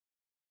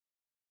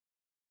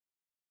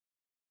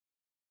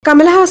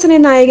Kamal Haasan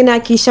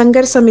നായകനാക്കി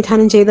ശങ്കർ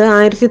സംവിധാനം ചെയ്ത്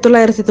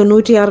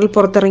 1996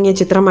 പുറത്തിറങ്ങിയ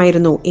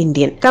ചിത്രമായിരുന്നു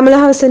ഇന്ത്യൻ. കമൽ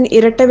ഹാസൻ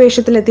ഇരട്ട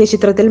വേഷത്തിലെത്തിയ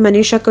ചിത്രത്തിൽ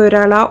മനീഷ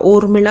കൊയ്രാള,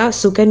 ഊർമിള,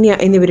 സുകന്യ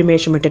എന്നിവരും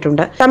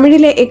വേഷമിട്ടിട്ടുണ്ട്.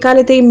 തമിഴിലെ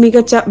എക്കാലത്തെയും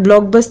മികച്ച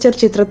ബ്ലോക്ക് ബസ്റ്റർ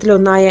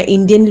ചിത്രത്തിലൊന്നായ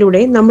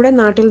ഇന്ത്യനിലൂടെ നമ്മുടെ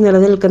നാട്ടിൽ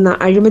നിലനിൽക്കുന്ന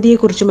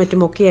അഴിമതിയെക്കുറിച്ചും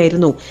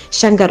മറ്റുമൊക്കെയായിരുന്നു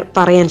ശങ്കർ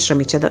പറയാൻ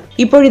ശ്രമിച്ചത്.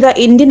 ഇപ്പോഴിതാ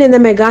ഇന്ത്യൻ എന്ന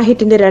മെഗാ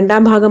ഹിറ്റിന്റെ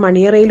രണ്ടാം ഭാഗം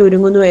അണിയറയിൽ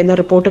ഒരുങ്ങുന്നു എന്ന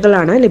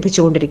റിപ്പോർട്ടുകളാണ്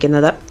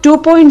ലഭിച്ചുകൊണ്ടിരിക്കുന്നത്.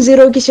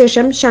 2.0ക്ക്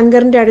ശേഷം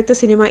ശങ്കറിന്റെ അടുത്ത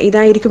സിനിമ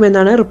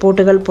ഇതായിരിക്കുമെന്നാണ്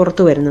റിപ്പോർട്ടുകൾ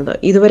പുറത്തുവരുന്നത്.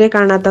 ഇതുവരെ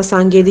കാണാത്ത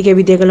സാങ്കേതിക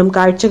വിദ്യകളും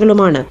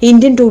കാഴ്ചകളുമാണ്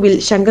ഇന്ത്യൻ 2-വിൽ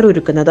ശങ്കർ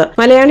ഒരുക്കുന്നത്.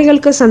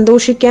 മലയാളികൾക്ക്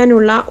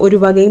സന്തോഷിക്കാനുള്ള ഒരു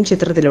വകയും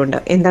ചിത്രത്തിലുണ്ട്.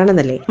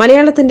 എന്താണെന്നല്ലേ,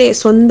 മലയാളത്തിന്റെ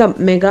സ്വന്തം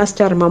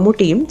മെഗാസ്റ്റാർ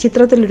മമ്മൂട്ടിയും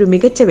ചിത്രത്തിൽ ഒരു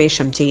മികച്ച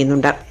വേഷം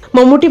ചെയ്യുന്നുണ്ട്.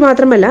 മമ്മൂട്ടി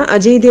മാത്രമല്ല,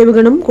 അജയ്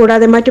ദേവ്ഗണും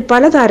കൂടാതെ മറ്റു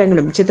പല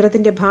താരങ്ങളും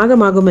ചിത്രത്തിന്റെ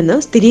ഭാഗമാകുമെന്ന്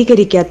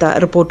സ്ഥിരീകരിക്കാത്ത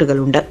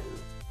റിപ്പോർട്ടുകളുണ്ട്.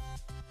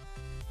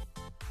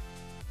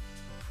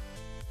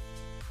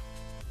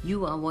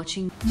 You're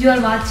watching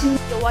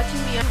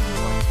me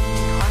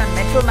on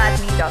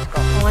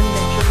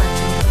metromatinee.com.